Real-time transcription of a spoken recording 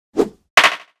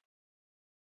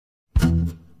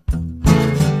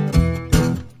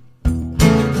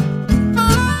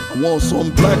want some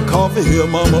black coffee here,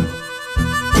 mama?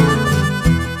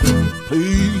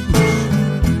 Please,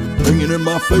 bring it in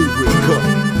my favorite cup.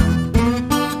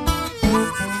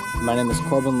 My name is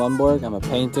Corban Lundborg. I'm a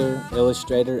painter,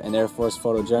 illustrator, and Air Force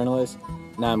photojournalist,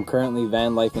 and I'm currently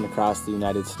van lifing across the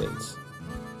United States.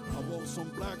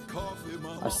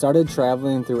 I started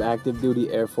traveling through active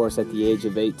duty Air Force at the age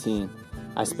of 18.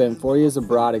 I spent 4 years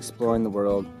abroad exploring the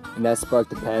world, and that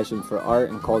sparked a passion for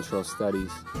art and cultural studies.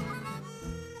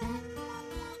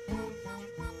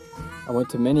 I went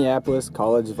to Minneapolis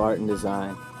College of Art and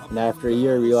Design, and after a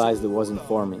year I realized it wasn't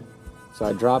for me. So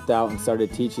I dropped out and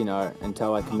started teaching art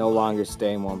until I could no longer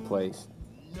stay in one place.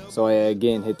 So I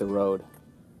again hit the road.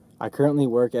 I currently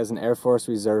work as an Air Force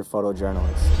Reserve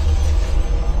photojournalist.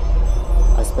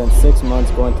 I spent 6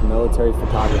 months going to military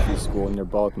photography school near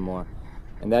Baltimore,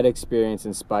 and that experience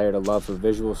inspired a love for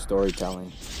visual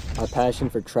storytelling. My passion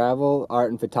for travel, art,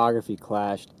 and photography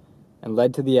clashed and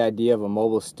led to the idea of a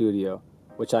mobile studio,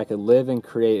 which I could live and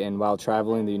create in while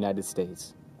traveling the United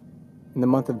States. In the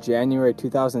month of January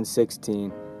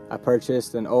 2016, I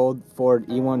purchased an old Ford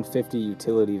E150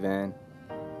 utility van.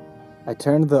 I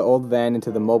turned the old van into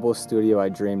the mobile studio I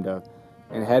dreamed of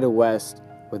and headed west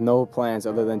with no plans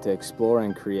other than to explore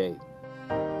and create.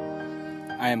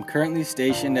 I am currently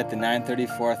stationed at the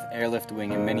 934th Airlift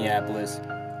Wing in Minneapolis,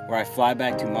 where I fly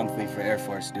back to monthly for Air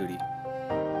Force duty.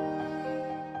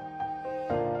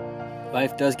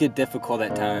 Life does get difficult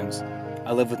at times.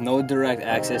 I live with no direct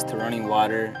access to running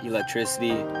water,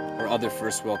 electricity, or other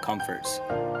first world comforts.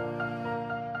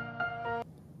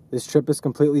 This trip is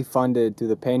completely funded through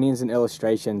the paintings and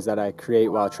illustrations that I create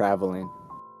while traveling.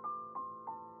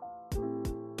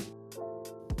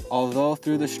 Although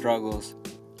through the struggles,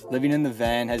 living in the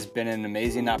van has been an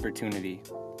amazing opportunity.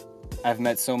 I've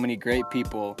met so many great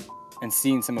people and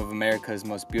seen some of America's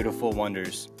most beautiful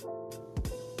wonders.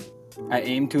 I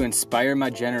aim to inspire my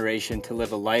generation to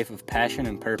live a life of passion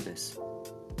and purpose.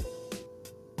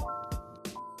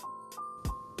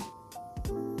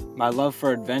 My love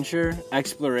for adventure,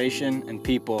 exploration, and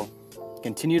people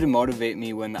continue to motivate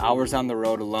me when the hours on the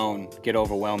road alone get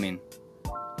overwhelming.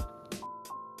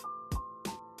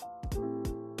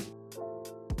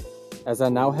 As I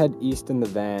now head east in the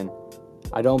van,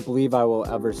 I don't believe I will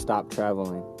ever stop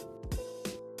traveling.